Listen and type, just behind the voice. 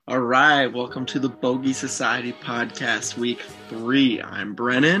All right, welcome to the Bogey Society podcast, week 3. I'm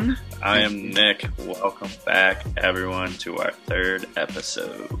Brennan. I am Nick. Welcome back, everyone, to our third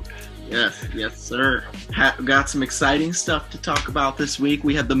episode. Yes, sir. Got some exciting stuff to talk about this week.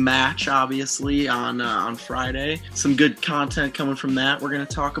 We had the match, obviously, on Friday. Some good content coming from that we're going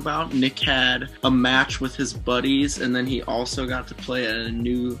to talk about. Nick had a match with his buddies, and then he also got to play at a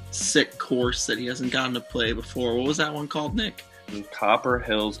new sick course that he hasn't gotten to play before. What was that one called, Nick? Copper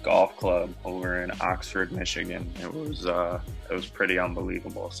Hills Golf Club over in Oxford, Michigan. It was pretty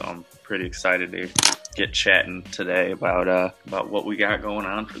unbelievable. So I'm pretty excited to get chatting today about what we got going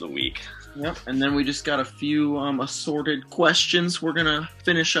on for the week. Yep, and then we just got a few assorted questions we're gonna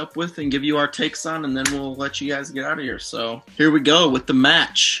finish up with and give you our takes on, and then we'll let you guys get out of here. So here we go with the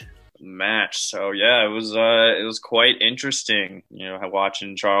match. So yeah, it was quite interesting,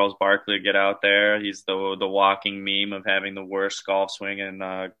 watching Charles Barkley get out there. He's the walking meme of having the worst golf swing in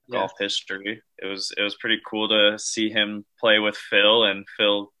golf history. It was pretty cool to see him play with Phil, and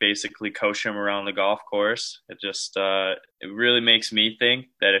Phil basically coach him around the golf course. It really makes me think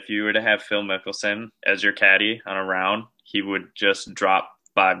that if you were to have Phil Mickelson as your caddy on a round, he would just drop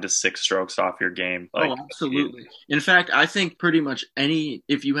 5 to 6 strokes off your game. Absolutely. In fact, I think pretty much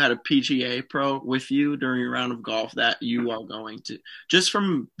if you had a PGA pro with you during your round of golf, that you are going to, just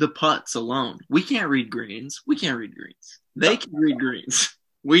from the putts alone. We can't read greens. They can read greens.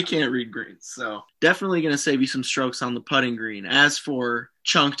 We can't read greens. So definitely going to save you some strokes on the putting green. As for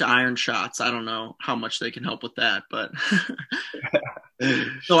chunked iron shots, I don't know how much they can help with that, but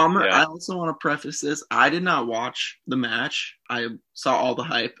I also want to preface this. I did not watch the match. I saw all the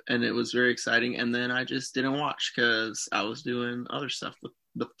hype and it was very exciting. And then I just didn't watch because I was doing other stuff with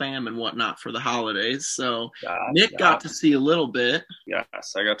the fam and whatnot for the holidays. So Nick got to see a little bit.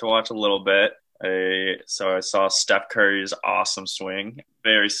 Yes, I got to watch a little bit. So I saw Steph Curry's awesome swing.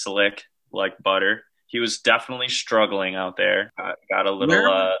 Very slick, like butter. He was definitely struggling out there. Got a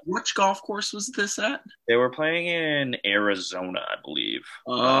little. Which golf course was this at? They were playing in Arizona, I believe.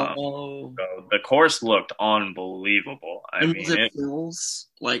 So the course looked unbelievable. Was it Phil's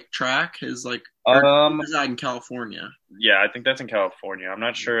track? Is in California? Yeah, I think that's in California. I'm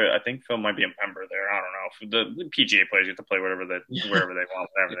not sure. I think Phil might be a member there. I don't know. The PGA players get to play wherever they want,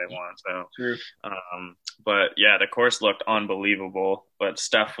 whenever they want. So, true. But yeah, the course looked unbelievable. But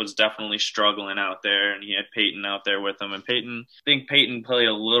Steph was definitely struggling out there, and he had Peyton out there with him. And I think Peyton played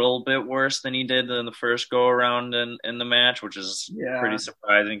a little bit worse than he did in the first go around in the match, which is pretty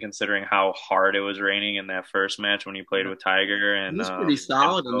surprising considering how hard it was raining in that first match when he played with Tiger. And he was pretty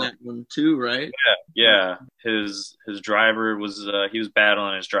solid in that one too, right? Yeah. His driver was he was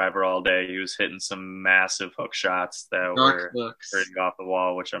battling his driver all day. He was hitting some massive hook shots that were hitting off the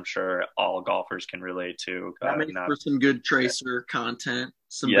wall, which I'm sure all golfers can relate to. That makes for some good tracer content.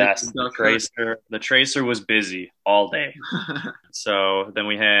 The tracer was busy all day. So then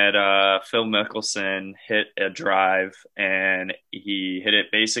we had Phil Mickelson hit a drive, and he hit it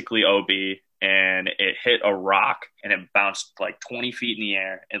basically OB, and it hit a rock, and it bounced 20 feet in the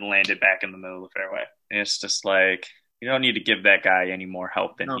air and landed back in the middle of the fairway. And it's just you don't need to give that guy any more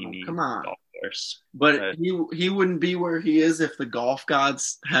help than he needs. Come on. But he wouldn't be where he is if the golf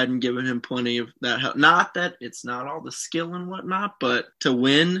gods hadn't given him plenty of that help. Not that it's not all the skill and whatnot, but to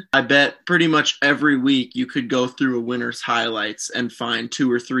win, I bet pretty much every week you could go through a winner's highlights and find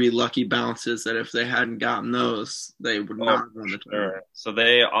 2 or 3 lucky bounces that if they hadn't gotten those, they would not have won the tournament. So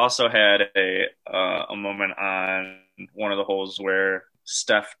they also had a moment on one of the holes where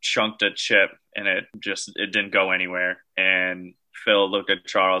Steph chunked a chip and it didn't go anywhere, and Phil looked at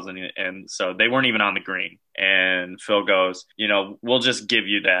Charles and so they weren't even on the green, and Phil goes, we'll just give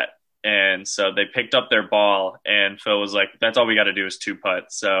you that. And so they picked up their ball, and Phil was like, that's all we got to do is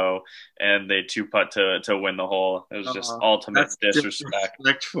 2-putt. So, and they 2-putt to win the hole. It was just ultimate disrespect.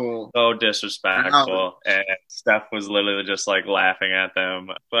 So disrespectful. And Steph was literally just laughing at them.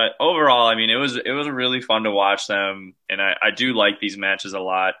 But overall, it was really fun to watch them. And I do like these matches a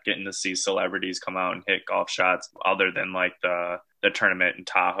lot, getting to see celebrities come out and hit golf shots other than the tournament in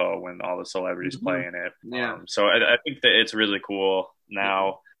Tahoe when all the celebrities play in it. Yeah. So I think that it's really cool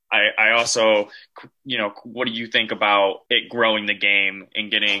now. I also, what do you think about it growing the game and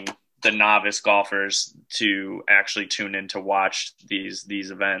getting the novice golfers to actually tune in to watch these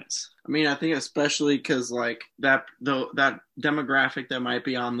events. I mean, I think especially because like that demographic that might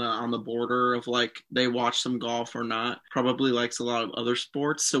be on the border of like they watch some golf or not probably likes a lot of other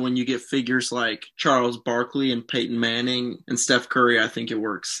sports. So when you get figures like Charles Barkley and Peyton Manning and Steph Curry, I think it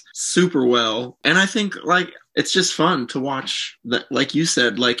works super well. And I think like it's just fun to watch that, like you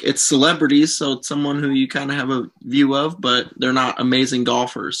said, like it's celebrities, so it's someone who you kind of have a view of, but they're not amazing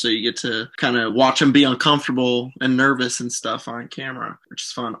golfers, so you get to kind of watch them be uncomfortable and nervous and stuff on camera, which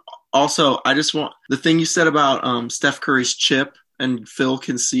is fun. Also, I just want the thing you said about Steph Curry's chip and Phil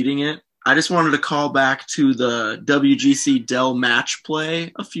conceding it. I just wanted to call back to the WGC Dell match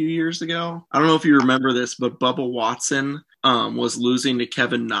play a few years ago. I don't know if you remember this, but Bubba Watson was losing to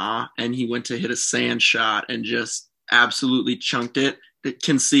Kevin Na, and he went to hit a sand shot and just absolutely chunked it. It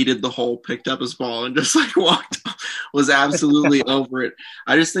conceded the hole, picked up his ball, and just like walked off, was absolutely over it.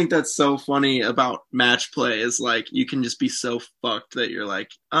 I just think that's so funny about match play is like you can just be so fucked that you're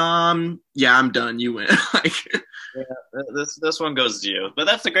like, yeah, I'm done. You win. Like, yeah, this one goes to you. But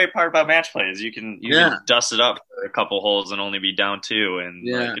that's the great part about match play is you can dust it up for a couple holes and only be down 2, and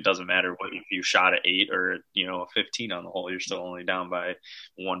like it doesn't matter what if you shot at 8 or 15 on the hole, you're still only down by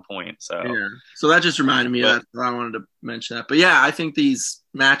 1 point. So so that just reminded me that I wanted to mention that. But yeah, I think these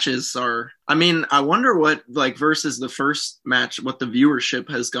matches are. I mean, I wonder what like versus the first match, what the viewership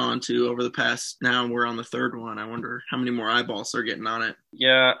has gone to over the past. Now we're on the third one. I wonder how many more eyeballs are getting on it.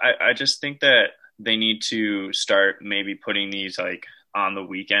 Yeah, I just think that they need to start maybe putting these like on the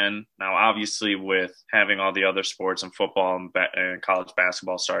weekend. Now, obviously, with having all the other sports and football and college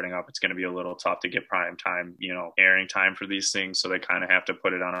basketball starting up, it's going to be a little tough to get prime time, airing time for these things. So they kind of have to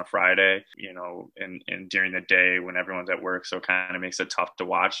put it on a Friday, and during the day when everyone's at work. So it kind of makes it tough to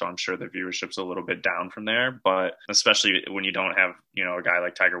watch. So I'm sure the viewership's a little bit down from there, but especially when you don't have, a guy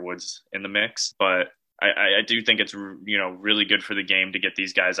like Tiger Woods in the mix. But I do think it's, really good for the game to get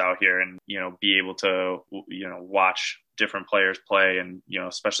these guys out here and, be able to, watch different players play and,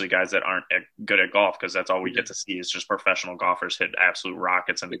 especially guys that aren't good at golf, because that's all we get to see is just professional golfers hit absolute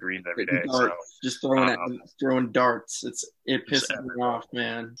rockets in the greens every day. So just throwing darts. It pisses me off,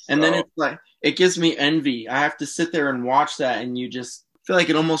 man. And then it's like, it gives me envy. I have to sit there and watch that, and you just feel like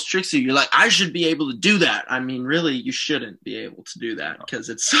it almost tricks you. You're like, I should be able to do that. I mean, really, you shouldn't be able to do that because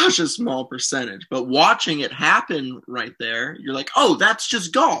it's such a small percentage. But watching it happen right there, you're like, oh, that's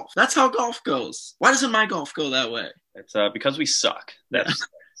just golf. That's how golf goes. Why doesn't my golf go that way? It's because we suck. That's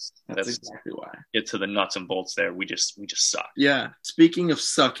exactly why. Get to the nuts and bolts there. We just suck. Yeah. Speaking of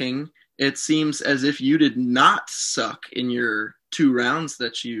sucking, it seems as if you did not suck in your 2 rounds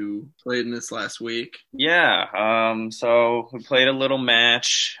that you played in this last week. Yeah. So we played a little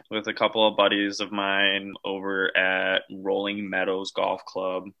match with a couple of buddies of mine over at Rolling Meadows Golf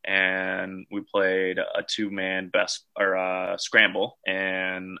Club, and we played a 2-man scramble,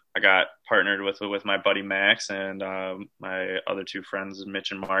 and I got partnered with my buddy Max, and my other 2 friends,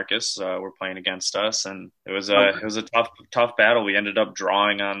 Mitch and Marcus, were playing against us, and it was a tough battle. We ended up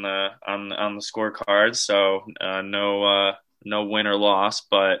drawing on the scorecards, so no win or loss,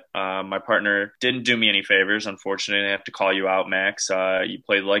 but my partner didn't do me any favors. Unfortunately, I have to call you out, Max. You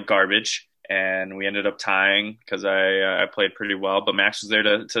played like garbage, and we ended up tying because I played pretty well. But Max was there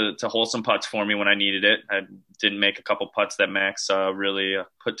to hold some putts for me when I needed it. I didn't make a couple putts that Max really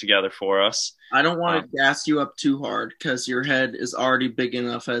put together for us. I don't want to gas you up too hard because your head is already big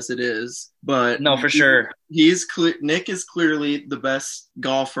enough as it is. But no, for sure, Nick is clearly the best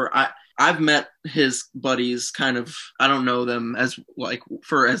golfer. I've met his buddies kind of, I don't know them as like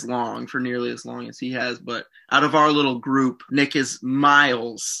for nearly as long as he has, but out of our little group, Nick is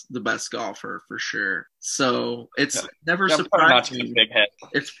miles the best golfer for sure. So it's never surprising.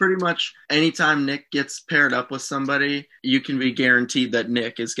 It's pretty much anytime Nick gets paired up with somebody, you can be guaranteed that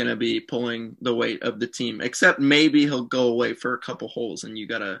Nick is going to be pulling the weight of the team, except maybe he'll go away for a couple holes and you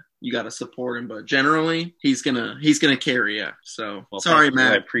gotta support him. But generally he's gonna carry you. So sorry,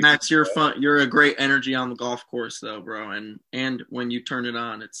 Matt. Max, you're fun. You're a great energy on the golf course though, bro. And when you turn it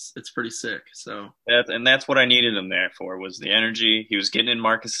on, it's pretty sick. So that's what I needed him there for, was the energy. He was getting in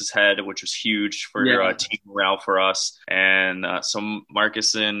Marcus's head, which was huge for team morale for us. And so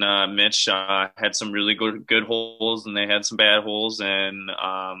Marcus and Mitch had some really good holes, and they had some bad holes, and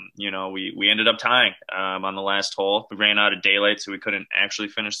we ended up tying on the last hole. We ran out of daylight, so we couldn't actually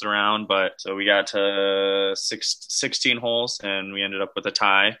finish the round, but so we got to 16 holes, and we ended up with a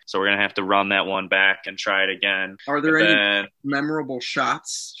tie. So we're gonna have to run that one back and try it again. Are there any memorable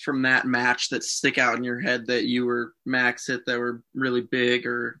shots from that match that stick out in your head that you were Max hit that were really big,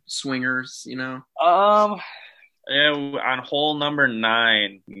 or swingers? Yeah, on hole number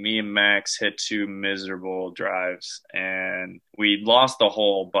 9, me and Max hit 2 miserable drives, and we lost the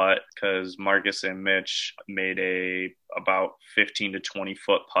hole, but because Marcus and Mitch made a about 15 to 20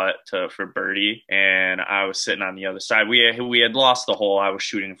 foot putt for birdie, and I was sitting on the other side. We had lost the hole. I was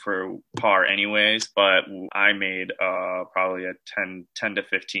shooting for par anyways, but I made probably a 10 to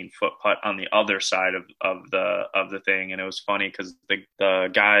 15 foot putt on the other side of the thing, and it was funny because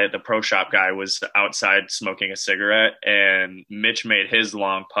the pro shop guy was outside smoking a cigarette, and Mitch made his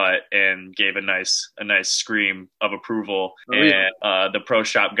long putt and gave a nice scream of approval, and the pro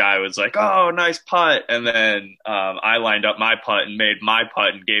shop guy was like, "Oh, nice putt," and then I lined up my putt and made my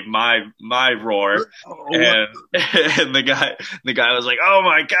putt and gave my roar, and the guy was like, "Oh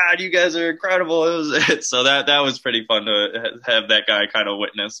my god, you guys are incredible!" So that was pretty fun to have that guy kind of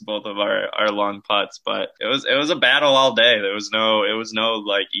witness both of our long putts, but it was a battle all day. It was no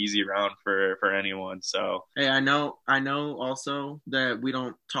like easy round for anyone. So hey, I know also that we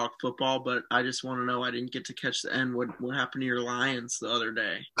don't talk football, but I just want to know, I didn't get to catch the end. What happened to your Lions the other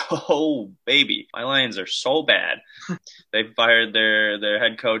day? Oh baby, my Lions are so bad. They fired their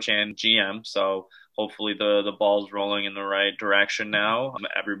head coach and GM, so hopefully the ball's rolling in the right direction now.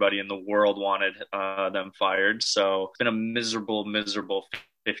 Everybody in the world wanted them fired, so it's been a miserable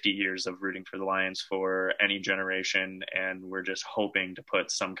 50 years of rooting for the Lions for any generation, and we're just hoping to put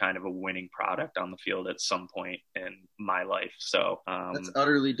some kind of a winning product on the field at some point in my life. So that's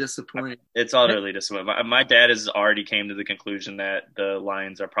utterly disappointing. It's utterly disappointing. My dad has already came to the conclusion that the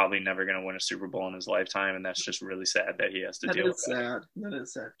Lions are probably never going to win a Super Bowl in his lifetime, and that's just really sad that he has to deal with that. That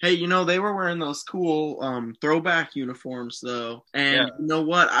is sad. Hey, they were wearing those cool throwback uniforms though, and you know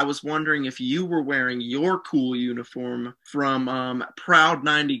what? I was wondering if you were wearing your cool uniform from Proud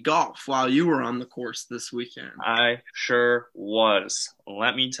 90 Golf while you were on the course this weekend. I sure was.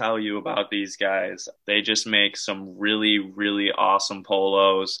 Let me tell you about these guys. They just make some really, really awesome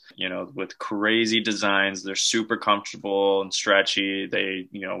polos, with crazy designs. They're super comfortable and stretchy. They,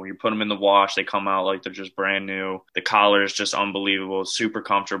 when you put them in the wash, they come out like they're just brand new. The collar is just unbelievable, super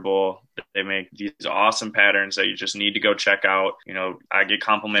comfortable. They make these awesome patterns that you just need to go check out. I get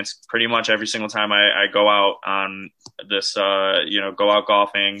compliments pretty much every single time I go out on this, go out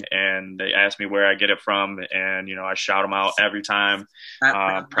golfing, and they ask me where I get it from. And, I shout them out every time.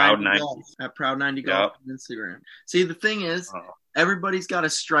 At Proud 90 at Proud 90 Golf on Instagram. See, the thing is, everybody's got a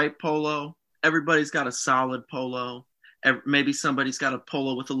striped polo. Everybody's got a solid polo. Maybe somebody's got a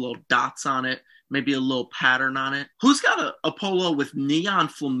polo with a little dots on it. Maybe a little pattern on it. Who's got a polo with neon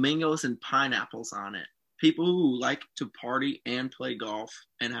flamingos and pineapples on it? People who like to party and play golf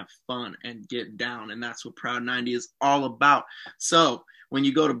and have fun and get down. And that's what Proud 90 is all about. So when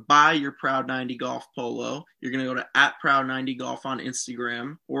you go to buy your Proud 90 Golf polo, you're going to go to @Proud 90 Golf on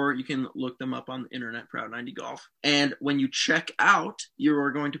Instagram, or you can look them up on the internet, Proud 90 Golf. And when you check out, you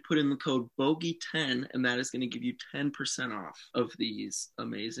are going to put in the code BOGIE10, and that is going to give you 10% off of these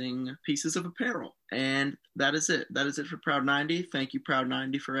amazing pieces of apparel. And that is it. That is it for Proud 90. Thank you, Proud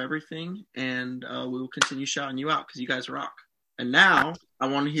 90, for everything. And we will continue shouting you out because you guys rock. And now I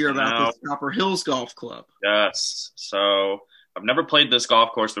want to hear about the Copper Hills Golf Club. Yes. So I've never played this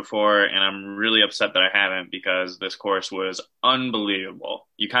golf course before, and I'm really upset that I haven't, because this course was unbelievable.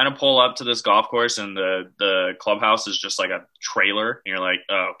 You kind of pull up to this golf course, and the clubhouse is just like a trailer, and you're like,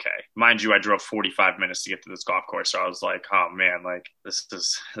 oh, okay. Mind you, I drove 45 minutes to get to this golf course, so I was like, oh man, like this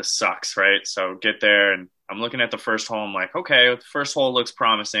sucks, right? So get there, and I'm looking at the first hole. I'm like, okay, the first hole looks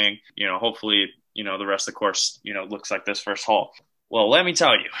promising. Hopefully, the rest of the course, looks like this first hole. Well, let me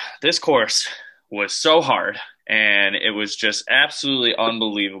tell you, this course was so hard, and it was just absolutely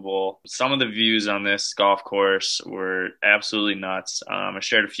unbelievable. Some of the views on this golf course were absolutely nuts. I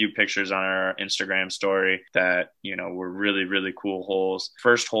shared a few pictures on our Instagram story that, were really, really cool holes.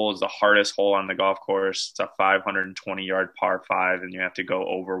 First hole is the hardest hole on the golf course. It's a 520-yard par 5, and you have to go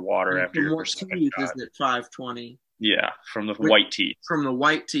over water after your first shot. Is it 520? Yeah, from the white tee. From the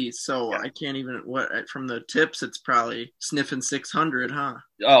white tee, so yeah. I can't even. From the tips, it's probably sniffing 600, huh?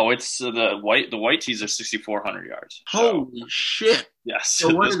 Oh, it's the white tees are 6,400 yards. Holy shit! Yes.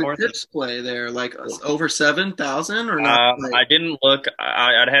 So what do the tips play there? Like over 7,000 or not? I didn't look.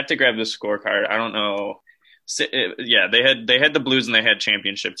 I'd have to grab the scorecard. I don't know. Yeah, they had the blues and they had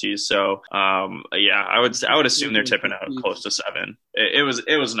championship tees. So yeah, I would assume they're tipping out close to 7.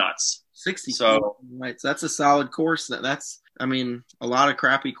 It was nuts. 60. So whites. That's a solid course. That's a lot of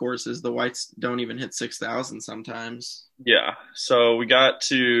crappy courses. The whites don't even hit 6,000 sometimes. Yeah. So we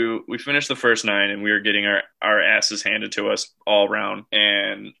finished the first 9, and we were getting our asses handed to us all around.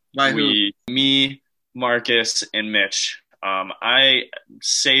 And by who? Me, Marcus, and Mitch I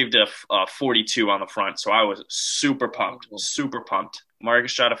saved a 42 on the front, so I was super pumped, super pumped.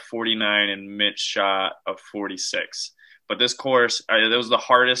 Marcus shot a 49 and Mitch shot a 46. But this course, it was the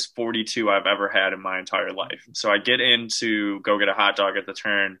hardest 42 I've ever had in my entire life. So I get in to go get a hot dog at the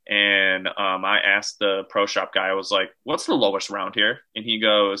turn, and I asked the pro shop guy, I was like, what's the lowest round here? And he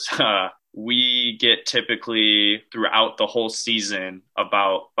goes, we get typically throughout the whole season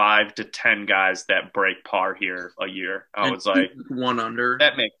about 5 to 10 guys that break par here a year. I was like, 1 under.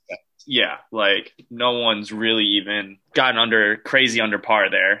 That makes sense. Yeah, like no one's really even gotten crazy under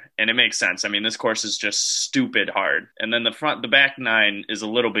par there, and it makes sense. I mean, this course is just stupid hard. And then the back nine is a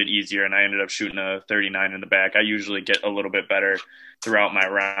little bit easier, and I ended up shooting a 39 in the back. I usually get a little bit better throughout my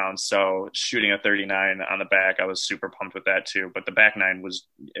rounds, so shooting a 39 on the back, I was super pumped with that too. But the back nine was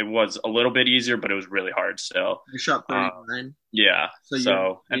a little bit easier, but it was really hard still. You shot 39. Yeah.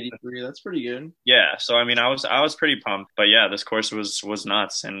 So 83. That's pretty good. Yeah. So I mean, I was pretty pumped, but yeah, this course was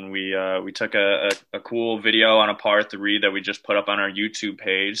nuts, and we took a cool video on a par 3 that we just put up on our YouTube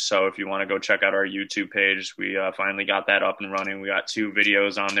page. So if you want to go check out our YouTube page, we finally got that up and running. We got 2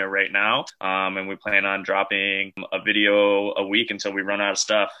 videos on there right now, and we plan on dropping a video a week until we run out of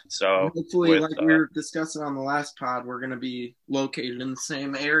stuff. So hopefully, like we were discussing on the last pod, we're going to be located in the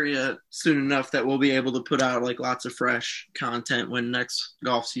same area soon enough that we'll be able to put out like lots of fresh content when next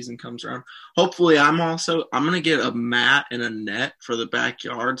golf season comes around. Hopefully, I'm going to get a mat and a net for the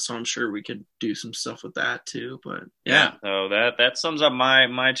backyard, so I'm sure we could do some stuff with that too. But yeah, so that sums up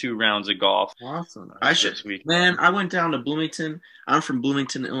my 2 rounds of golf. Awesome. I went down to Bloomington. I'm from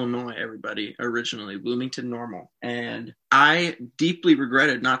Bloomington, Illinois, everybody, originally Bloomington Normal, and I deeply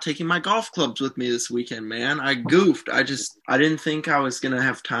regretted not taking my golf clubs with me this weekend, man. I goofed. I didn't think I was going to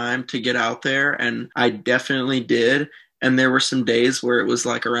have time to get out there, and I definitely did. And there were some days where it was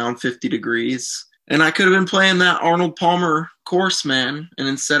like around 50 degrees. And I could have been playing that Arnold Palmer course, man. And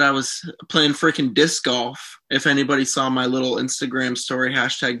instead I was playing freaking disc golf. If anybody saw my little Instagram story,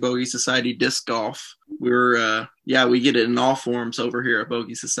 #Bogey Society Disc Golf. We were, we get it in all forms over here at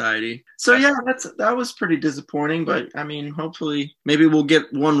Bogey Society. So yeah, that was pretty disappointing. But I mean, hopefully maybe we'll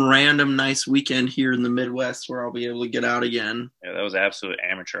get one random nice weekend here in the Midwest where I'll be able to get out again. Yeah, that was absolute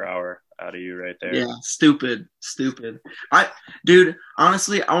amateur hour out of you right there. Yeah, stupid. Dude,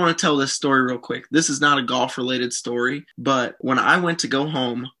 honestly, I want to tell this story real quick. This is not a golf-related story, but when I went to go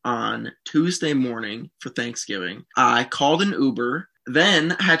home on Tuesday morning for Thanksgiving, I called an Uber,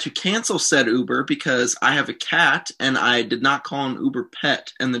 then had to cancel said Uber because I have a cat and I did not call an Uber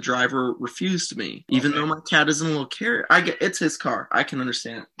pet, and the driver refused me, even though my cat is in a little carrier. It's his car. I can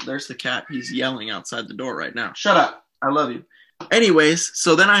understand. There's the cat. He's yelling outside the door right now. Shut up. I love you. Anyways,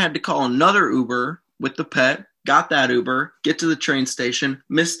 so then I had to call another Uber with the pet, got that Uber, get to the train station,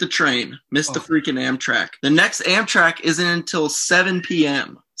 missed the train, missed the freaking Amtrak. The next Amtrak isn't until 7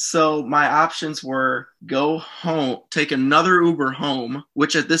 p.m. So my options were go home, take another Uber home,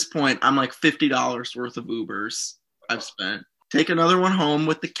 which at this point I'm like $50 worth of Ubers I've spent. Take another one home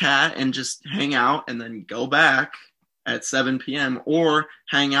with the cat and just hang out and then go back at 7 p.m. or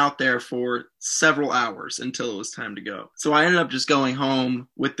hang out there for several hours until it was time to go. So I ended up just going home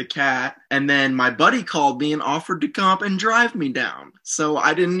with the cat, and then my buddy called me and offered to come up and drive me down. So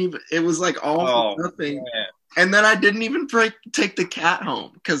I didn't even, it was like all for nothing. Man. And then I didn't even take the cat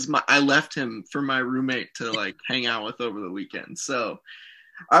home because I left him for my roommate to like hang out with over the weekend. So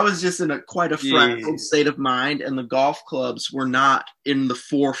I was just in quite a frazzled state of mind, and the golf clubs were not in the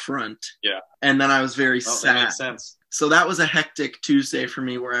forefront. Yeah. And then I was very sad. That makes sense. So that was a hectic Tuesday for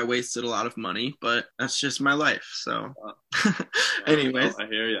me where I wasted a lot of money, but that's just my life. So anyways. I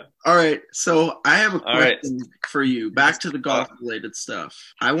hear you. All right. So I have a question for you. Back to the golf related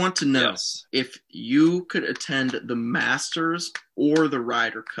stuff. I want to know if you could attend the Masters or the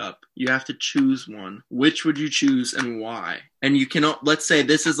Ryder Cup. You have to choose one. Which would you choose and why? And you cannot, let's say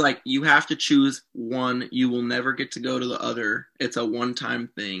this is like, you have to choose one. You will never get to go to the other. It's a one-time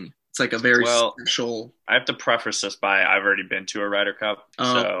thing. It's like a very special. I have to preface this by I've already been to a Ryder Cup.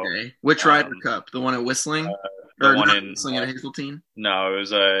 Okay. Which Ryder Cup? The one at Whistling? The one in Whistling at Hazeltine? No, it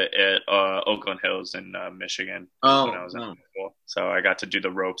was at Oakland Hills in Michigan. When I was in high school. So I got to do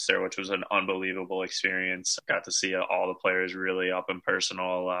the ropes there, which was an unbelievable experience. I got to see all the players really up and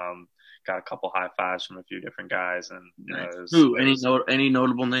personal. Got a couple high fives from a few different guys, and any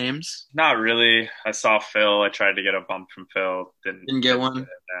notable names? Not really. I saw Phil. I tried to get a bump from Phil. Didn't get one.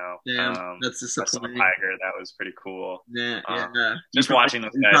 No. Damn, that's disappointing. I saw Tiger. That was pretty cool. Yeah. Just watching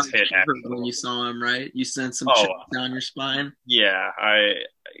those guys hit when you saw him, right? You sent some chips down your spine. Yeah,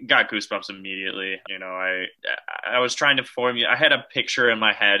 got goosebumps immediately. You know, I was trying to I had a picture in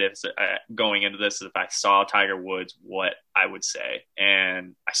my head going into this, if I saw Tiger Woods, what I would say.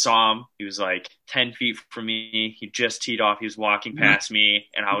 And I saw him. He was like 10 feet from me. He just teed off. He was walking past me.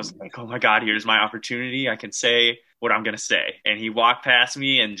 And I was like, oh my God, here's my opportunity. I can say what I'm going to say. And he walked past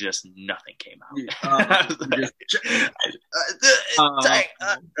me and just nothing came out.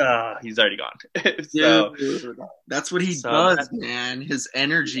 He's already gone. So, dude, that's what he does, man. His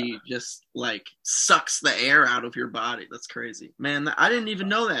energy just like sucks the air out of your body. That's crazy, man. I didn't even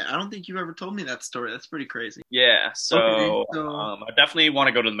know that. I don't think you ever told me that story. That's pretty crazy. Yeah. So I definitely want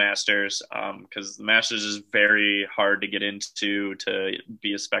to go to the Masters because the Masters is very hard to get into, to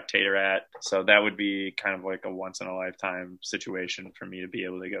be a spectator at. So that would be kind of like a once in a lifetime situation for me to be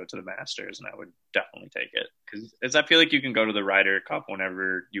able to go to the Masters, and I would definitely take it because I feel like you can go to the Ryder Cup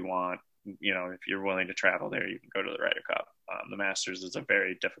whenever you want. You know, if you're willing to travel there, you can go to the Ryder Cup. The Masters is a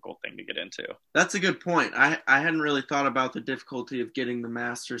very difficult thing to get into. That's a good point. I hadn't really thought about the difficulty of getting the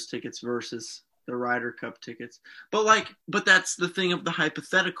Masters tickets versus the Ryder Cup tickets. But that's the thing of the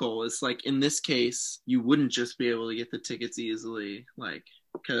hypothetical. Is like in this case, you wouldn't just be able to get the tickets easily, like.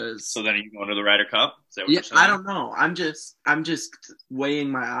 So then you go to the Ryder Cup? I don't know. I'm just weighing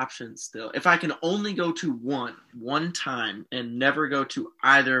my options still. If I can only go to one time and never go to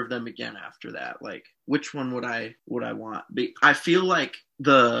either of them again after that, like which one would I want? I feel like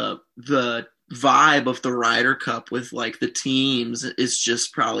the vibe of the Ryder Cup with like the teams is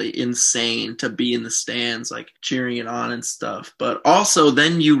just probably insane to be in the stands like cheering it on and stuff. But also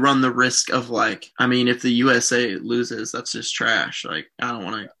then you run the risk of like, I mean, if the USA loses, that's just trash. Like I don't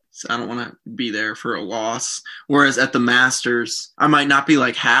want to be there for a loss. Whereas at the Masters, I might not be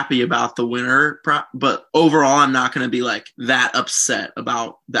like happy about the winner, but overall I'm not going to be like that upset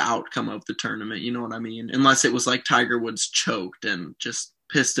about the outcome of the tournament. You know what I mean? Unless it was like Tiger Woods choked and just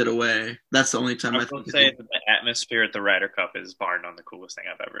pissed it away. That's the only time I would say that the atmosphere at the Ryder Cup is bar none the coolest thing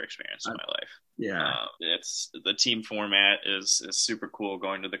I've ever experienced in my life. Yeah. It's the team format is super cool,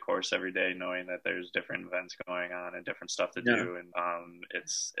 going to the course every day, knowing that there's different events going on and different stuff to do. And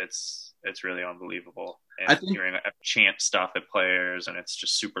it's really unbelievable. And I think hearing chant stuff at players, and it's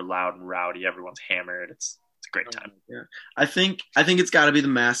just super loud and rowdy. Everyone's hammered. It's a great time. Yeah. I think it's got to be the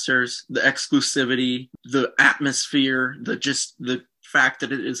Masters, the exclusivity, the atmosphere, the fact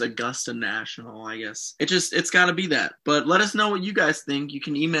that it is Augusta National. I guess it's got to be that. But let us know what you guys think. You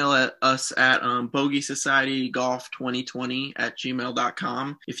can email us at Bogey Society Golf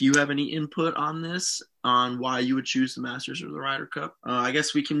 2020@gmail.com if you have any input on this, on why you would choose the Masters or the Ryder Cup. I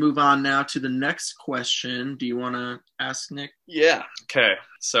guess we can move on now to the next question. Do you want to ask Nick? Yeah. Okay.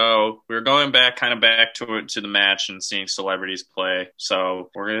 So we're going back to the match and seeing celebrities play.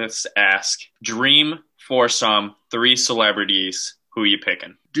 So we're going to ask dream foursome, 3 celebrities. Who are you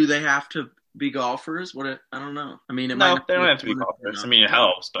picking? Do they have to be golfers? I don't know. I mean, they don't have to be golfers. I mean, it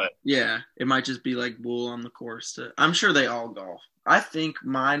helps, but yeah, it might just be like Bull on the course. I'm sure they all golf. I think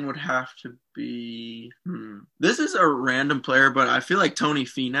mine would have to be. This is a random player, but I feel like Tony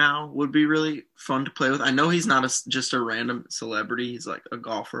Finau would be really fun to play with. I know he's not just a random celebrity. He's like a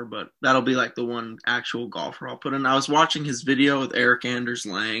golfer, but that'll be like the one actual golfer I'll put in. I was watching his video with Eric Anders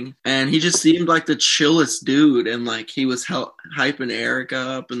Lang, and he just seemed like the chillest dude, and like he was hyping Eric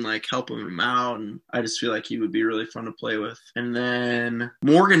up and like helping him out, and I just feel like he would be really fun to play with. And then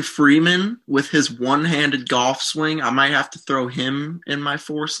Morgan Freeman with his one-handed golf swing, I might have to throw him in my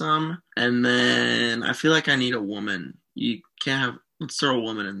foursome. And then I feel like I need a woman. You can't have. Let's throw a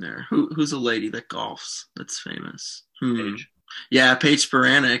woman in there. Who's a lady that golfs that's famous? Paige. Yeah, Paige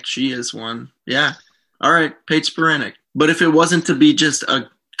Spiranac. She is one. Yeah. All right, Paige Spiranac. But if it wasn't to be just a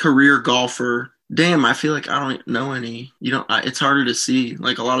career golfer, damn, I feel like I don't know any. It's harder to see.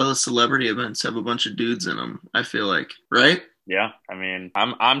 Like a lot of the celebrity events have a bunch of dudes in them. I feel like, right? Yeah, I mean,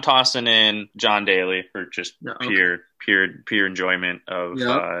 I'm tossing in John Daly for just pure enjoyment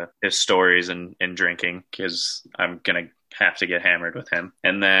of his stories and drinking, because I'm gonna have to get hammered with him.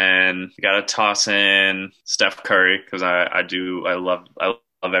 And then gotta toss in Steph Curry, because I love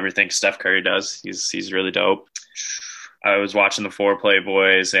everything Steph Curry does. He's really dope. I was watching the Four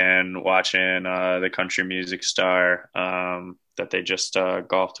Playboys and watching the country music star that they just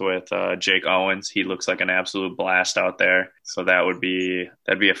golfed with, Jake Owens. He looks like an absolute blast out there. So that'd be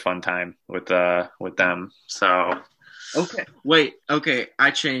a fun time with them. So Okay,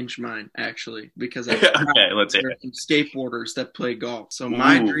 I changed mine actually, because okay, let's hear it. Some skateboarders that play golf. So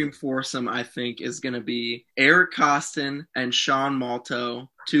my dream foursome, I think, is going to be Eric Costin and Sean Malto,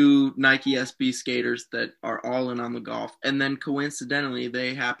 two Nike SB skaters that are all in on the golf. And then coincidentally,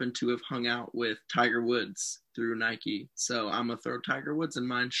 they happen to have hung out with Tiger Woods through Nike. So I'm going to throw Tiger Woods in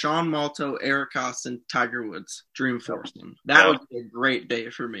mine. Sean Malto, Eric Austin, Tiger Woods, Dream Foursome. That would be a great day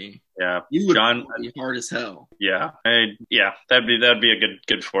for me. Yeah, you would be hard as hell. Yeah, that'd be a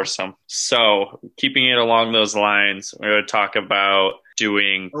good foursome. So keeping it along those lines, we're going to talk about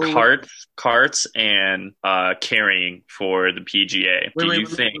doing carts and carrying for the PGA. Let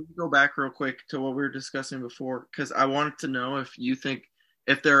me go back real quick to what we were discussing before, because I wanted to know if you think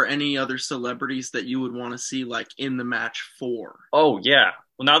if there are any other celebrities that you would want to see like in the match for. Oh yeah.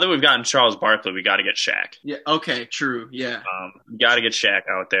 Well, now that we've gotten Charles Barkley, we got to get Shaq. Yeah. Okay. True. Yeah. You got to get Shaq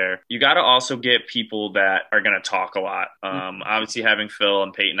out there. You got to also get people that are going to talk a lot. Obviously, having Phil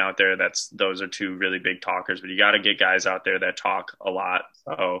and Peyton out there, those are two really big talkers. But you got to get guys out there that talk a lot.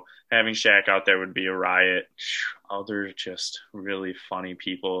 So having Shaq out there would be a riot. Other just really funny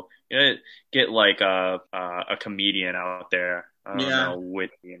people. Get like a comedian out there. I don't know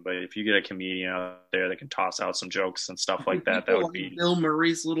Whitney, but if you get a comedian out there that can toss out some jokes and stuff like that, that would be Bill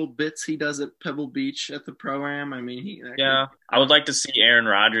Murray's little bits he does at Pebble Beach at the Pro-Am. I mean, I would like to see Aaron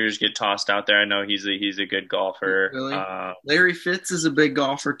Rodgers get tossed out there. I know he's a good golfer. Really? Larry Fitz is a big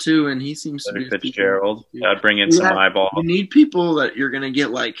golfer too, and he seems to be Fitzgerald. I'd bring in some eyeballs. You need people that you're gonna get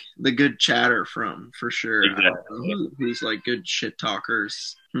like the good chatter from for sure. Exactly. Who's like good shit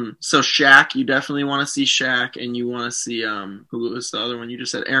talkers. So Shaq, you definitely want to see Shaq, and you want to see who was the other one you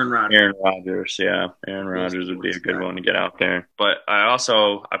just said? Aaron Rodgers. Aaron Rodgers, yeah. Aaron Rodgers would be a good one to get out there. But I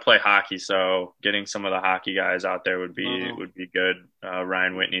play hockey, so getting some of the hockey guys out there would be good.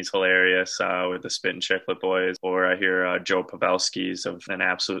 Ryan Whitney's hilarious with the Spit and Chiclet Boys, or I hear Joe Pavelski's of an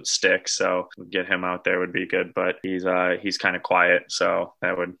absolute stick, so get him out there would be good. But he's kind of quiet, so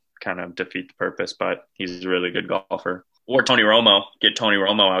that would kind of defeat the purpose. But he's a really good golfer. Or Tony Romo. Get Tony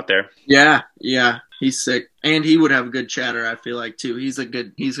Romo out there. Yeah, he's sick, and he would have a good chatter. I feel like too. He's a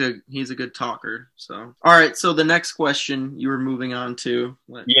good talker. So, all right. So the next question you were moving on to.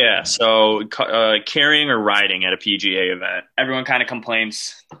 Yeah. So carrying or riding at a PGA event. Everyone kind of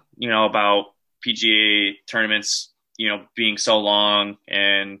complains, about PGA tournaments, being so long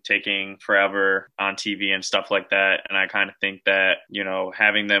and taking forever on TV and stuff like that. And I kind of think that,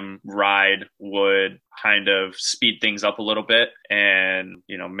 having them ride would kind of speed things up a little bit and,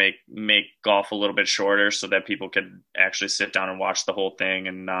 make golf a little bit shorter so that people could actually sit down and watch the whole thing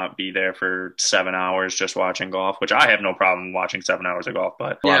and not be there for 7 hours just watching golf, which I have no problem watching 7 hours of golf,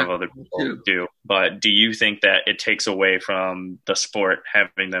 but a lot of other people do. But do you think that it takes away from the sport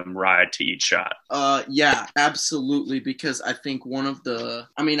having them ride to each shot? Yeah, absolutely. Because I think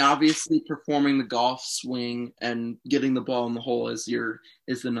obviously performing the golf swing and getting the ball in the hole is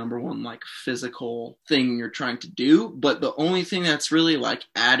the number one like physical thing you're trying to do, but the only thing that's really like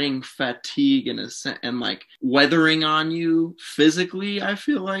adding fatigue and like weathering on you physically, I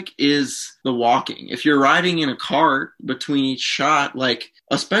feel like, is the walking. If you're riding in a cart between each shot, like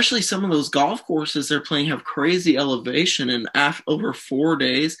especially some of those golf courses they're playing have crazy elevation and over 4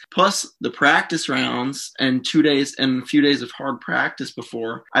 days plus the practice rounds and 2 days and a few days of hard practice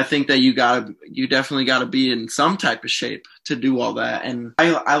before, I think that you definitely got to be in some type of shape to do all that. And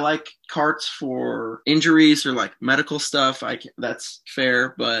I like carts for injuries or like medical stuff. That's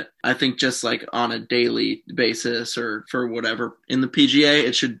fair, but I think just like on a daily basis or for whatever in the PGA,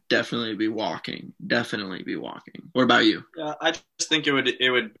 it should definitely be walking. What about you? Yeah, I just think it would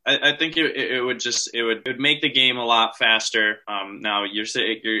make the game a lot faster. Now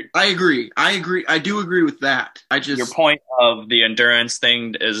I agree. I do agree with that. Your point of the endurance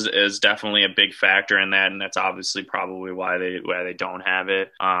thing is definitely a big factor in that, and that's obviously probably why they don't have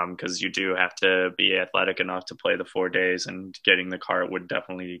it. Because you do have to be athletic enough to play the 4 days, and getting the cart would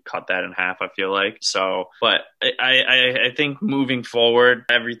definitely cut that in half, I feel like. So, but I think moving forward,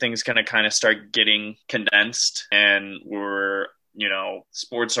 everything's going to kind of start getting condensed, and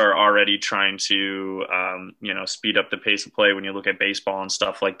sports are already trying to, speed up the pace of play. When you look at baseball and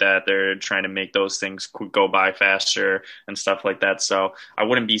stuff like that, they're trying to make those things go by faster and stuff like that. So I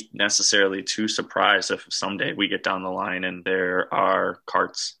wouldn't be necessarily too surprised if someday we get down the line and there are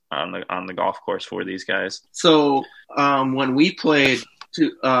carts on the golf course for these guys. So when we played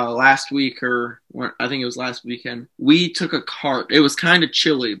last week, I think it was last weekend, we took a cart. It was kind of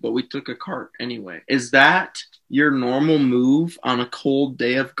chilly, but we took a cart anyway. Is that your normal move on a cold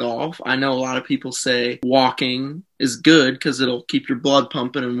day of golf? I know a lot of people say walking is good because it'll keep your blood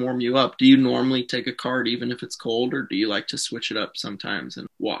pumping and warm you up. Do you normally take a cart even if it's cold, or do you like to switch it up sometimes and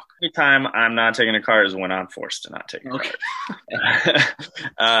walk? Every time I'm not taking a cart is when I'm forced to not take a cart.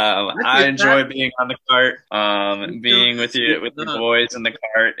 I enjoy being on the cart. Being with your boys in the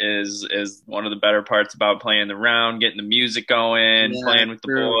cart is one of the better parts about playing the round, getting the music going, playing with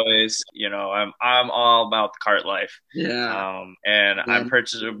the boys. You know, I'm all about the cart life. Yeah.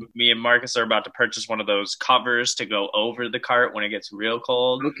 Me and Marcus are about to purchase one of those covers to go over the cart when it gets real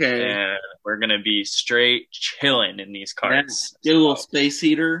cold. Okay. And we're gonna be straight chilling in these carts. Get a little space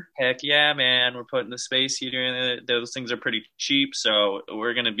heater. Heck yeah, man. We're putting the space heater in it. Those things are pretty cheap, so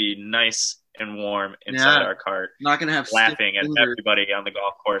we're going to be nice and warm inside our cart. Not going to have laughing at everybody on the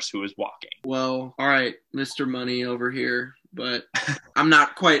golf course who is walking. Well, all right, Mr. Money over here, but I'm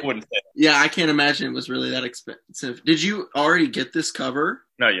not quite. Yeah, I can't imagine it was really that expensive. Did you already get this cover?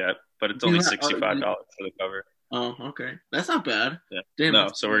 Not yet, but it's only $65 for the cover. Oh, okay. That's not bad. Yeah.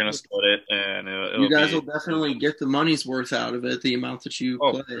 Damn, so we're going to split it, and you guys will definitely get the money's worth out of it, the amount that you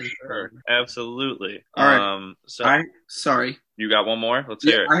play. For sure. Absolutely. All right. Sorry. You got one more? Let's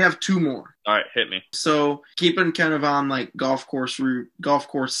hear it. I have two more. All right, hit me. So keeping kind of on like golf course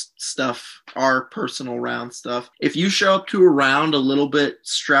stuff, our personal round stuff. If you show up to a round a little bit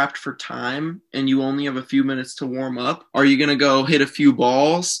strapped for time and you only have a few minutes to warm up, are you going to go hit a few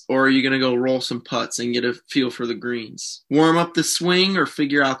balls, or are you going to go roll some putts and get a feel for the greens? Warm up the swing or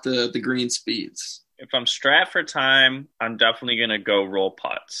figure out the green speeds? If I'm strapped for time, I'm definitely going to go roll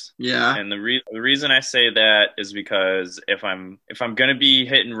putts. Yeah. And the reason I say that is because if I'm going to be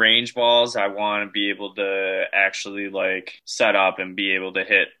hitting range balls, I want to be able to actually like set up and be able to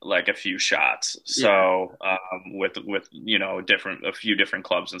hit like a few shots. So with you know a few different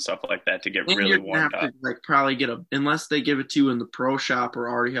clubs and stuff like that to get really warmed up. Like probably get unless they give it to you in the pro shop or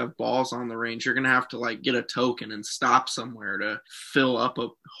already have balls on the range, you're going to have to like get a token and stop somewhere to fill up a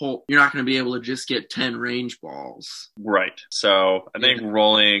hole. You're not going to be able to just get 10 range balls. Right. So I think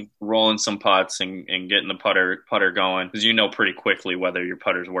rolling some putts and getting the putter going, because you know pretty quickly whether your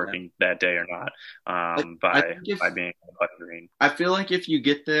putter's working that day or not by being on the putting green. I feel like if you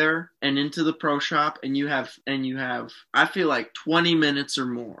get there and into the pro shop and you have I feel like 20 minutes or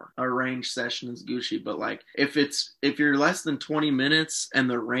more, a range session is Gucci. But like if you're less than 20 minutes and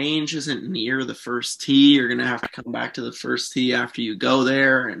the range isn't near the first tee, you're gonna have to come back to the first tee after you go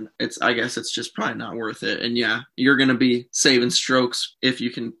there, and I guess it's just probably not worth it. And yeah, you're going to be saving strokes if you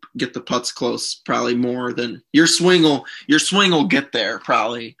can get the putts close, probably more than your swing will get there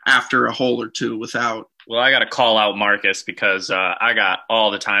probably after a hole or two without. Well, I got to call out Marcus because I got all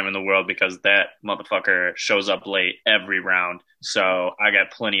the time in the world because that motherfucker shows up late every round. So I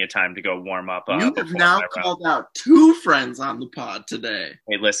got plenty of time to go warm up. You have now called out two friends on the pod today.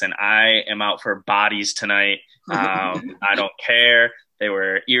 Hey, listen, I am out for bodies tonight. I don't care. They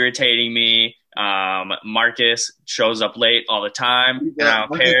were irritating me. Marcus shows up late all the time, and I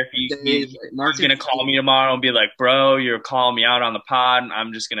don't care. He's gonna call me tomorrow and be like, "Bro, you're calling me out on the pod."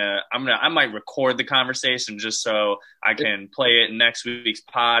 I might record the conversation just so I can play it in next week's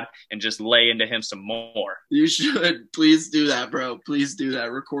pod and just lay into him some more. You should please do that, bro. Please do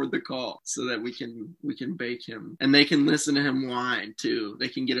that. Record the call so that we can bake him, and they can listen to him whine too. They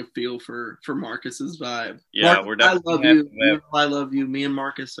can get a feel for Marcus's vibe. Yeah, Marcus, we're definitely. I love you. Me and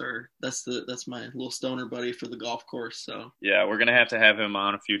Marcus that's my little stoner buddy for the golf course. So yeah, we're gonna have to have him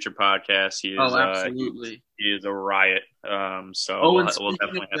on a future podcast. He is absolutely. He is a riot. We'll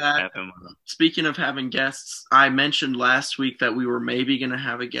definitely have to have him on. Speaking of having guests, I mentioned last week that we were maybe going to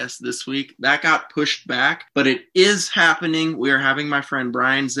have a guest this week. That got pushed back, but it is happening. We are having my friend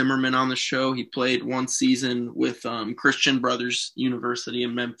Brian Zimmerman on the show. He played one season with Christian Brothers University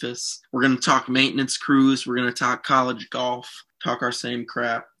in Memphis. We're going to talk maintenance crews. We're going to talk college golf, talk our same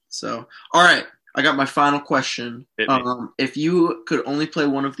crap. So, all right. I got my final question. If you could only play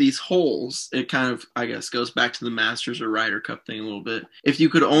one of these holes, it kind of, I guess, goes back to the Masters or Ryder Cup thing a little bit. If you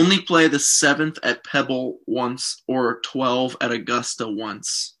could only play the 7th at Pebble once or 12 at Augusta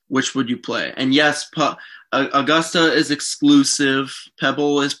once, which would you play? And yes, Augusta is exclusive.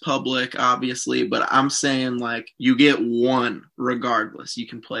 Pebble is public, obviously, but I'm saying like you get one regardless. You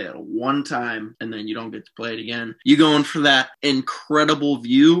can play it one time and then you don't get to play it again. You going for that incredible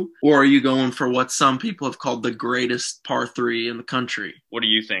view, or are you going for what some people have called the greatest par 3 in the country? What do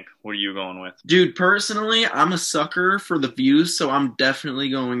you think? What are you going with? Dude, personally, I'm a sucker for the views, so I'm definitely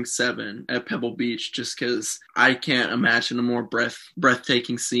going 7 at Pebble Beach just because I can't imagine a more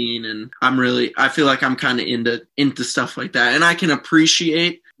breathtaking scene, and I feel like I'm kind of into stuff like that, and I can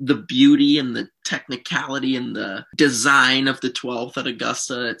appreciate the beauty and the technicality and the design of the 12th at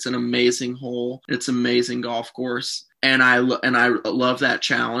Augusta. It's an amazing hole. It's an amazing golf course. And I love that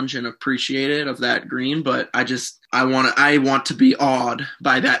challenge and appreciate it of that green, but I want to be awed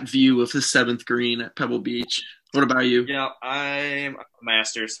by that view of the 7th green at Pebble Beach. What about you? Yeah, I'm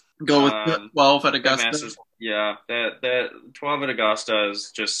Masters. Go with 12 at Augusta. Masters, yeah, that 12 at Augusta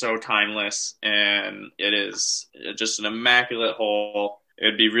is just so timeless, and it is just an immaculate hole.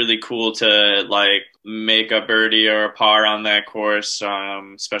 It'd be really cool to like make a birdie or a par on that course,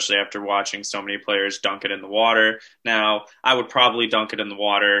 especially after watching so many players dunk it in the water. Now, I would probably dunk it in the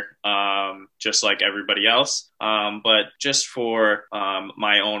water, just like everybody else. But just for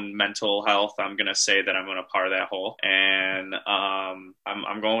my own mental health, I'm gonna say that I'm gonna par that hole, and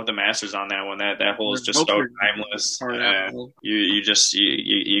I'm going with the Masters on that one. That hole is just so timeless.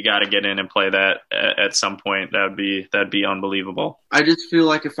 You got to get in and play that at some point. That'd be unbelievable. I just feel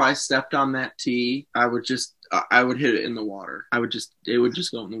like if I stepped on that tee, I would hit it in the water. It would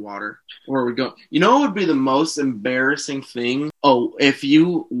just go in the water, or it would go. You know what would be the most embarrassing thing? Oh, if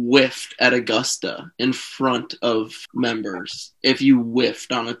you whiffed at Augusta in front of members, if you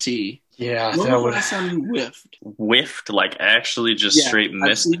whiffed on a tee. Yeah, when was the last time you whiffed? Whiffed, like actually just straight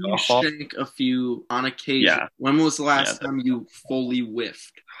missed the golf ball? Shank a few on occasion. Yeah. When was the last time you fully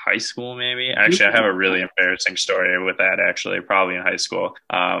whiffed? High school, maybe. Actually, I have a really embarrassing story with that. Actually, probably in high school.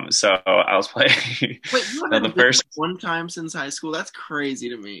 So I was playing. Wait, you haven't the first one time since high school? That's crazy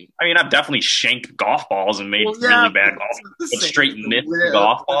to me. I mean, I've definitely shanked golf balls and made really bad golf, but straight missed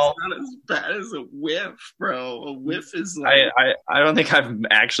golf ball. It's not as bad as a whiff, bro. A whiff is like. I don't think I've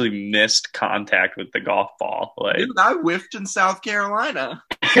actually missed contact with the golf ball. Like, dude, I whiffed in South Carolina.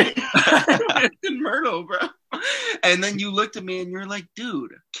 In Myrtle, bro. And then you looked at me and you're like,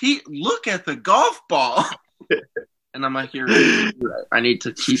 dude, look at the golf ball. And I'm like, I need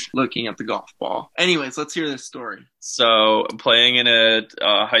to keep looking at the golf ball. Anyways, let's hear this story. So playing in a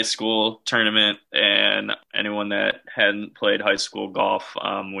high school tournament, and anyone that hadn't played high school golf,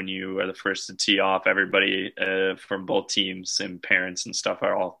 when you are the first to tee off, everybody from both teams and parents and stuff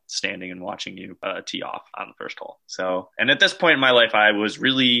are all standing and watching you tee off on the first hole. So, and at this point in my life, I was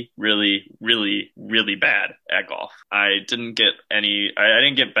really, really, really, really bad at golf. I didn't get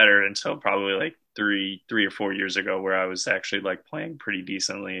better until probably like 3 or 4 years ago, where I was actually like playing pretty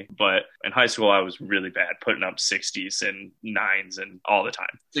decently. But in high school, I was really bad, putting up 60s and 9s and all the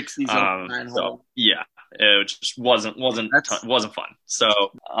time. 60s and 9 so yeah, it just wasn't fun.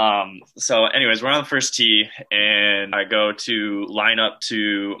 So anyways, we're on the first tee, and I go to line up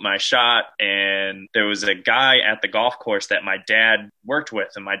to my shot, and there was a guy at the golf course that my dad worked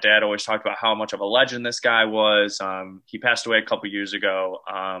with, and my dad always talked about how much of a legend this guy was. He passed away a couple years ago,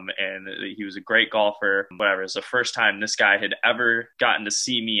 and he was a great golfer. Whatever, it was the first time this guy had ever gotten to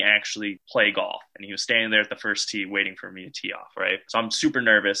see me actually play golf, and he was standing there at the first tee waiting for me to tee off, right? So I'm super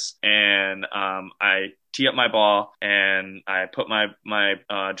nervous, and I tee up my ball, and I put my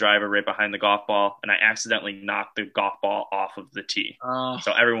driver right behind the golf ball, and I accidentally knocked the golf ball off of the tee.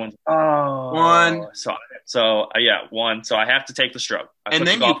 So everyone's one. One. So I have to take the stroke. And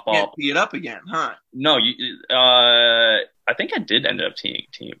then you can't tee it up again, huh? No, I think I did end up teeing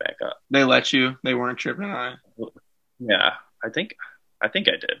it back up. They let you? They weren't tripping on it? Yeah, I think I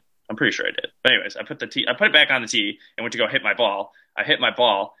did. I'm pretty sure I did. But anyways, I put it back on the tee and went to go hit my ball. I hit my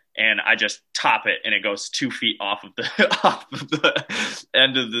ball, and I just top it, and it goes 2 feet off of the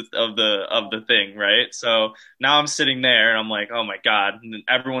end of the thing, right? So now I'm sitting there, and I'm like, oh my god, and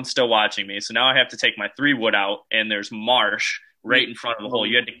everyone's still watching me. So now I have to take my 3-wood out, and there's marsh right in front of the hole.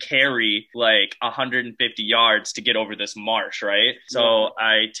 You had to carry like 150 yards to get over this marsh, right? So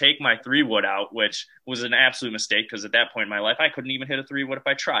I take my 3-wood out, which was an absolute mistake, because at that point in my life, I couldn't even hit a 3-wood if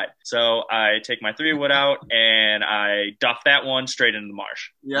I tried. So I take my 3-wood out, and I duff that one straight into the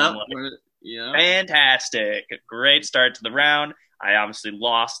marsh. Yeah. Fantastic. Great start to the round. I obviously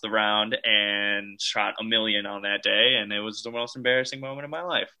lost the round and shot a million on that day, and it was the most embarrassing moment of my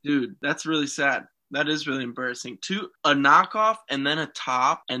life. Dude, that's really sad. That is really embarrassing. A knockoff and then a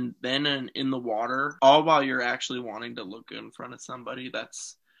top and then in the water, all while you're actually wanting to look good in front of somebody.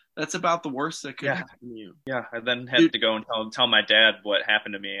 That's about the worst that could happen to you. Yeah, I then had to go and tell my dad what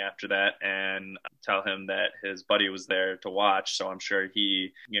happened to me after that, and tell him that his buddy was there to watch. So I'm sure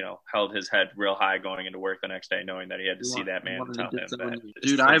he, held his head real high going into work the next day, knowing that he had to see that man and tell him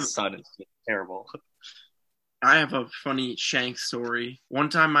that his son is terrible. I have a funny shank story. One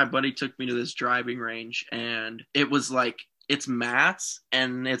time my buddy took me to this driving range, and it was like, it's mats,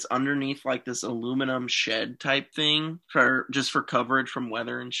 and it's underneath like this aluminum shed type thing for coverage from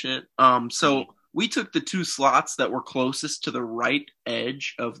weather and shit. So we took the two slots that were closest to the right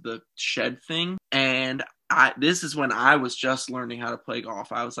edge of the shed thing, and this is when I was just learning how to play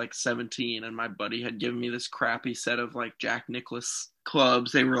golf. I was like 17, and my buddy had given me this crappy set of like Jack Nicklaus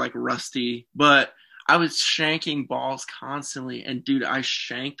clubs. They were like rusty, but I was shanking balls constantly. And dude, I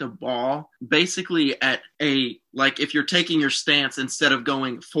shanked a ball basically at like if you're taking your stance, instead of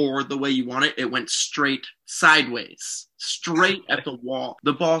going forward the way you want it, it went straight sideways, straight at the wall.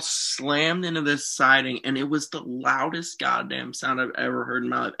 The ball slammed into this siding, and it was the loudest goddamn sound I've ever heard in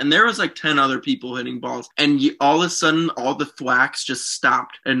my life. And there was like 10 other people hitting balls, and all of a sudden all the thwacks just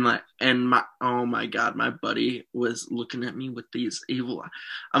stopped, and oh my god, my buddy was looking at me with these evil eyes.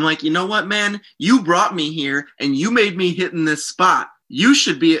 I'm like, you know what, man, you brought me here and you made me hit in this spot. You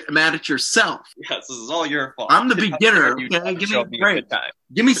should be mad at yourself. Yes, this is all your fault. I'm the beginner. Okay? Give me a break. Time.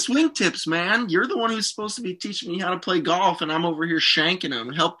 Give me swing tips, man. You're the one who's supposed to be teaching me how to play golf, and I'm over here shanking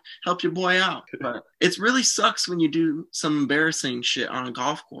them. Help your boy out. But it really sucks when you do some embarrassing shit on a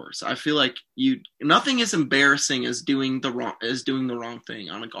golf course. I feel like nothing as embarrassing as doing the wrong thing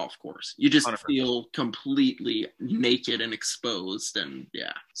on a golf course. You just 100%. Feel completely naked and exposed, and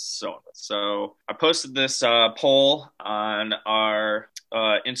yeah. So I posted this poll on our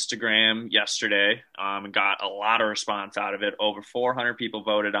Instagram yesterday, and got a lot of response out of it. Over 400 people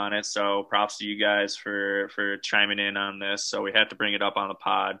voted on it, so props to you guys for chiming in on this. So we had to bring it up on the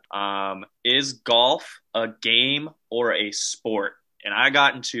pod. Is golf a game or a sport? And I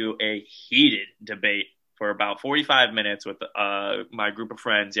got into a heated debate for about 45 minutes with my group of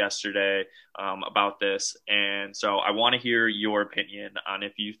friends yesterday about this. And so I want to hear your opinion on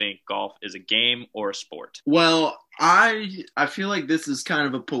if you think golf is a game or a sport. Well, I feel like this is kind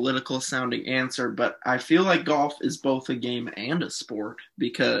of a political sounding answer, but I feel like golf is both a game and a sport,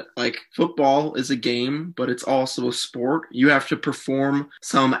 because like football is a game, but it's also a sport. You have to perform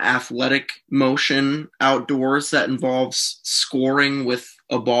some athletic motion outdoors that involves scoring with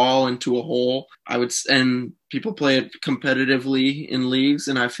a ball into a hole. And people play it competitively in leagues,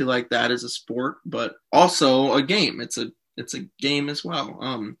 and I feel like that is a sport, but also a game. It's a game as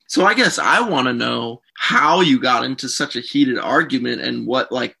well. So I guess I want to know how you got into such a heated argument and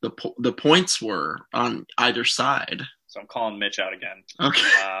what like the points were on either side. So I'm calling Mitch out again.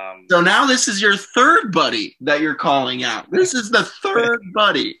 Okay. So now this is your third buddy that you're calling out. This is the third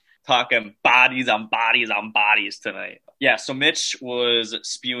buddy. Talking bodies on bodies on bodies tonight. Yeah, so Mitch was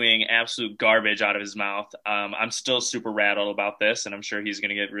spewing absolute garbage out of his mouth. I'm still super rattled about this, and I'm sure he's going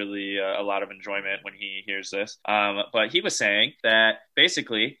to get really a lot of enjoyment when he hears this. But he was saying that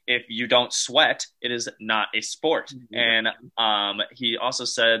basically, if you don't sweat, it is not a sport. And he also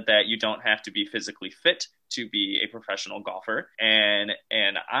said that you don't have to be physically fit to be a professional golfer. And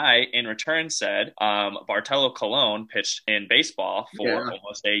I, in return, said Bartolo Colon pitched in baseball for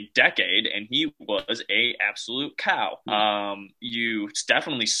almost a decade, and he was a absolute cow. You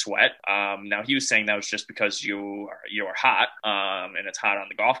definitely sweat. Now, he was saying that was just because you're hot, and it's hot on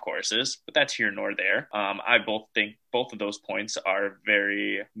the golf courses, but that's here nor there. I think both of those points are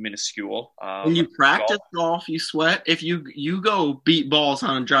very minuscule. When you practice golf, you sweat. If you go beat balls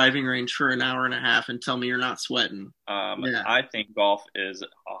on a driving range for an hour and a half and tell me you're not sweating. I think golf is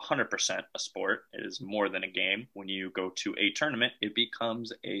 100% a sport. It is more than a game. When you go to a tournament, it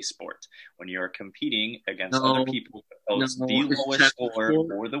becomes a sport. When you're competing against other people who post the lowest score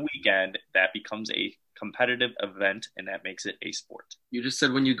for the weekend, that becomes a competitive event, and that makes it a sport. You just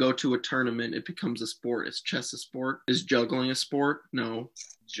said when you go to a tournament, it becomes a sport. Is chess a sport? Is juggling a sport? No.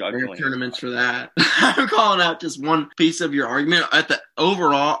 Juggling. There are tournaments for that. I'm calling out just one piece of your argument.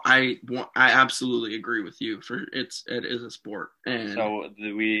 Overall, I absolutely agree with you. It is a sport. And so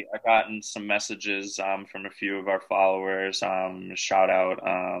I've gotten some messages from a few of our followers. Shout out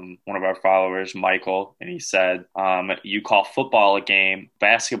one of our followers, Michael, and he said, "You call football a game,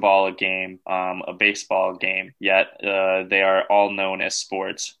 basketball a game, a baseball a game, yet they are all known as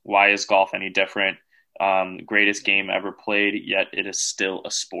sports. Why is golf any different? Greatest game ever played, yet it is still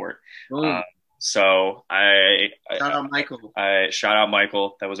a sport." So shout out Michael. Shout out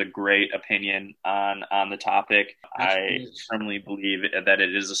Michael. That was a great opinion on the topic. I firmly believe that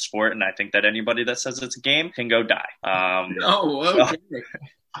it is a sport, and I think that anybody that says it's a game can go die. Okay.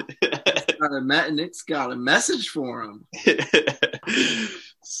 Nick's got a message for him.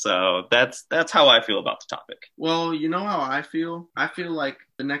 So that's how I feel about the topic. Well, you know how I feel? I feel like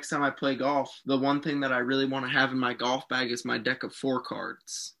the next time I play golf, the one thing that I really want to have in my golf bag is my deck of 4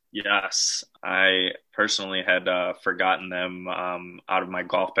 cards. Yes, I personally had forgotten them out of my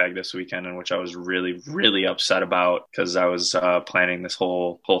golf bag this weekend, in which I was really, really upset about because I was planning this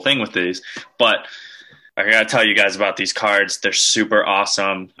whole thing with these. But I gotta tell you guys about these cards. They're super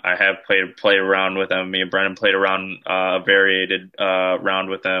awesome. I have played around with them. Me and Brennan played around a variated round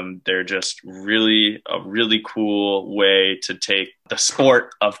with them. They're just a really cool way to take the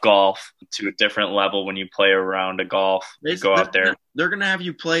sport of golf to a different level when you play around a golf. You go out there. They're going to have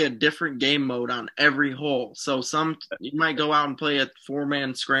you play a different game mode on every hole. So you might go out and play a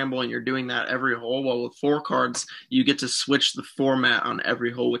 4-man scramble and you're doing that every hole. Well, with 4 cards, you get to switch the format on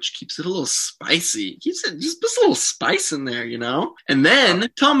every hole, which keeps it a little spicy. Keeps it just puts a little spice in there, you know? And then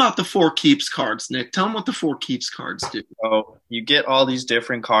tell them about the 4 keeps cards, Nick. Tell them what the 4 keeps cards do. So you get all these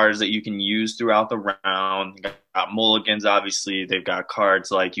different cards that you can use throughout the round. You got mulligans, obviously. They've got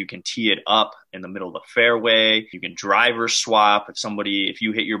cards like you can tee it up in the middle of the fairway. You can driver swap. If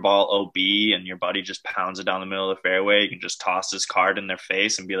you hit your ball OB and your buddy just pounds it down the middle of the fairway, you can just toss this card in their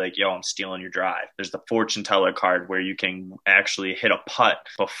face and be like, yo, I'm stealing your drive. There's the fortune teller card where you can actually hit a putt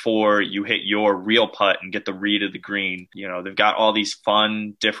before you hit your real putt and get the read of the green. You know, they've got all these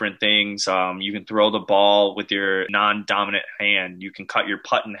fun, different things. You can throw the ball with your non-dominant hand. You can cut your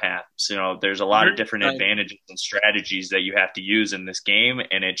putt in half. So, you know, there's a lot of different advantages and strategies that you have to use in this game,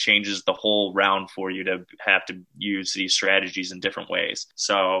 and it changes the whole round for you to have to use these strategies in different ways.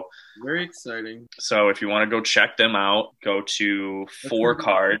 So very exciting. So if you want to go check them out, go to 4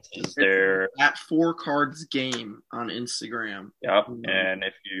 Cards. Is there at 4 Cards Game on Instagram? Yep. And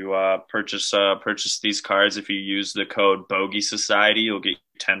if you purchase these cards, if you use the code Bogey Society, you'll get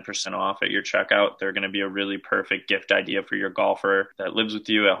 10% off at your checkout. They're going to be a really perfect gift idea for your golfer that lives with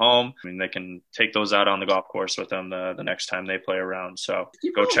you at home. I mean, they can take those out on the golf course with them the next time they play around. So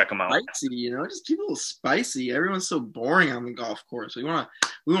go check them out. Spicy, you know, just keep it a little spicy. Everyone's so boring on the golf course. We want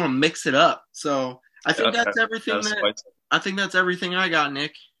to mix it up. So I think that's everything. I think that's everything I got,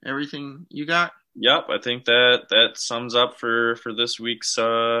 Nick. Everything you got? Yep. I think that sums up for this week's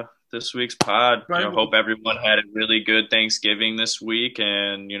pod. Right. You know, hope everyone had a really good Thanksgiving this week,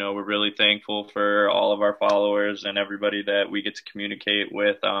 and you know, we're really thankful for all of our followers and everybody that we get to communicate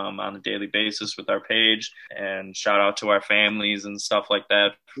with on a daily basis with our page. And shout out to our families and stuff like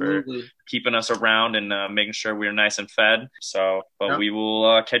that for keeping us around and making sure we're nice and fed. So, but we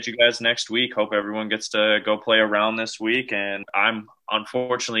will catch you guys next week. Hope everyone gets to go play around this week, and I'm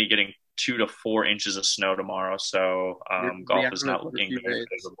unfortunately getting 2 to 4 inches of snow tomorrow, so golf is not looking very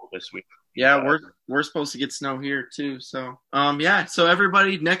favorable this week. Yeah, we're supposed to get snow here too. So so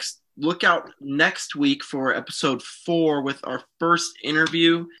everybody, look out next week for episode 4 with our first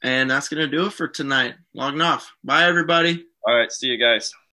interview, and that's gonna do it for tonight. Logging off. Bye everybody. All right, see you guys.